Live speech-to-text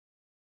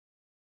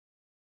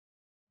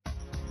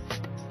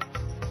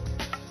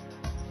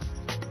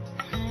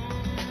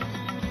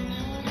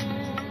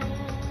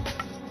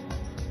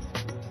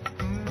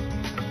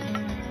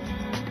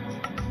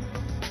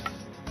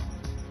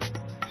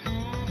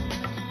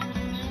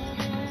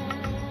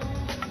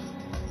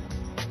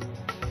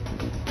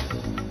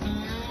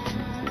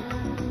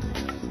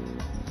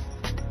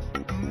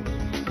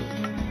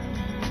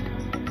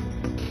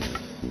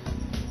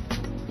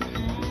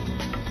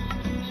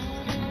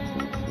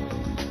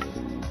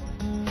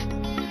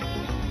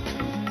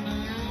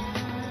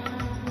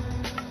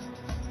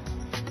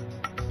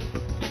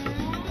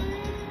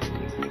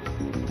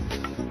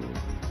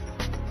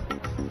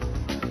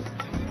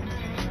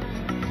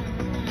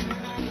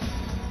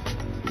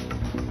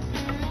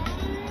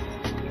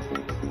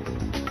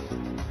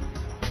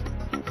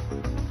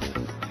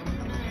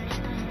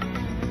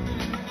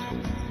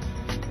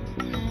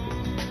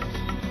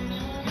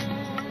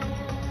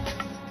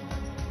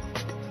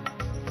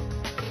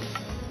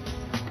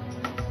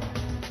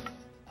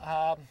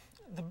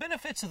The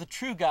benefits of the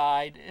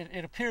TrueGuide,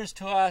 it appears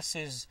to us,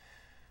 is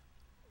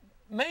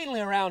mainly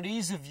around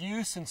ease of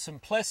use and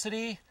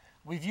simplicity.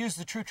 We've used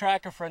the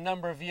TrueTracker for a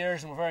number of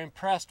years and we're very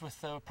impressed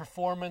with the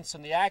performance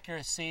and the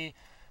accuracy,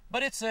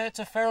 but it's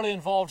a fairly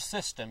involved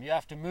system. You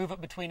have to move it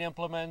between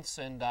implements,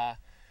 and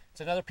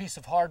it's another piece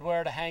of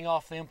hardware to hang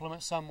off the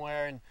implement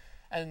somewhere.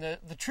 And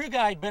the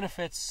TrueGuide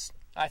benefits,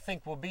 I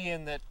think, will be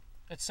in that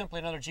it's simply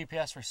another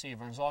GPS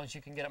receiver. As long as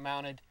you can get it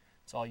mounted,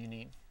 it's all you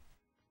need.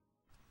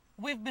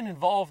 We've been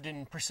involved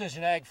in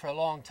precision ag for a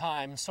long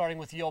time, starting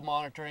with yield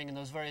monitoring and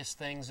those various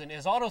things. And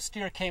as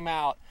AutoSteer came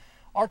out,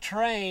 our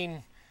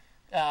terrain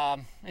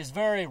is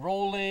very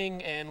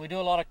rolling, and we do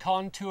a lot of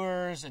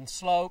contours and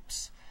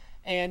slopes.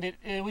 And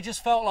we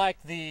just felt like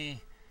the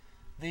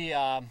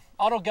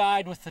auto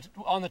guide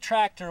on the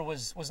tractor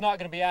was not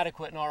going to be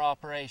adequate in our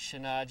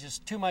operation.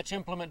 Just too much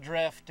implement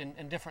drift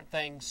and different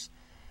things.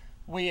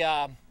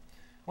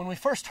 When we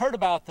first heard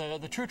about the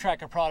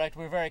TrueTracker product,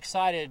 we were very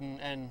excited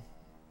and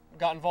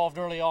got involved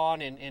early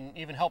on in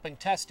even helping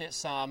test it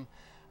some.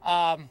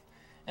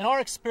 In our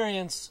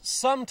experience,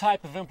 some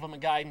type of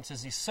implement guidance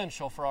is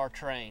essential for our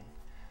terrain.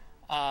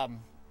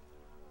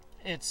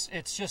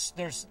 It's just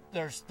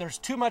there's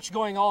too much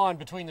going on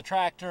between the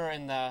tractor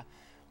and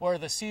where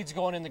the seed's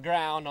going in the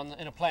ground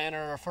in a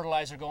planter, or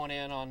fertilizer going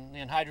in on the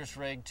anhydrous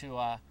rig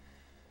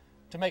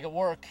to make it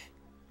work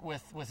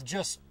with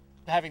just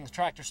having the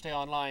tractor stay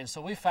online.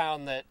 So we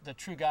found that the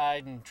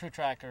TrueGuide and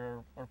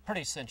TrueTracker are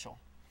pretty essential.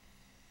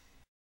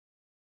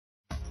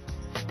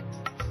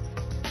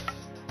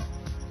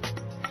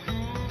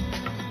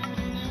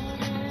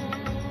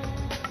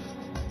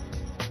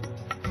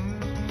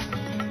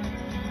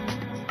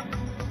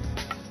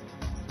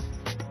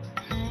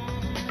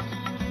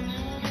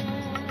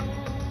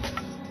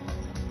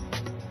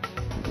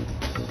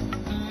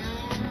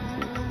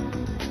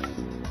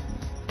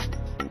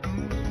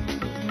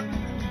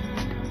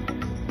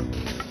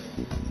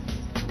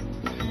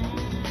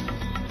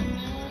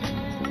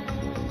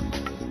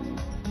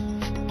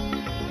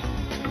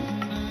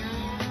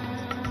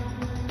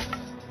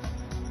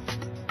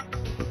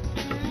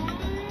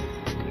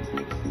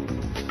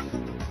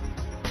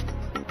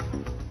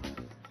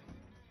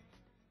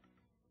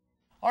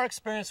 Our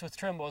experience with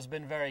Trimble has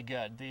been very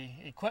good. The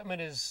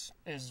equipment is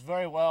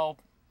very well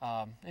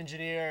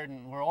engineered,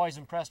 and we're always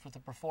impressed with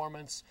the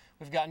performance.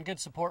 We've gotten good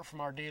support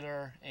from our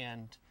dealer,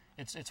 and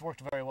it's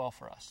worked very well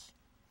for us.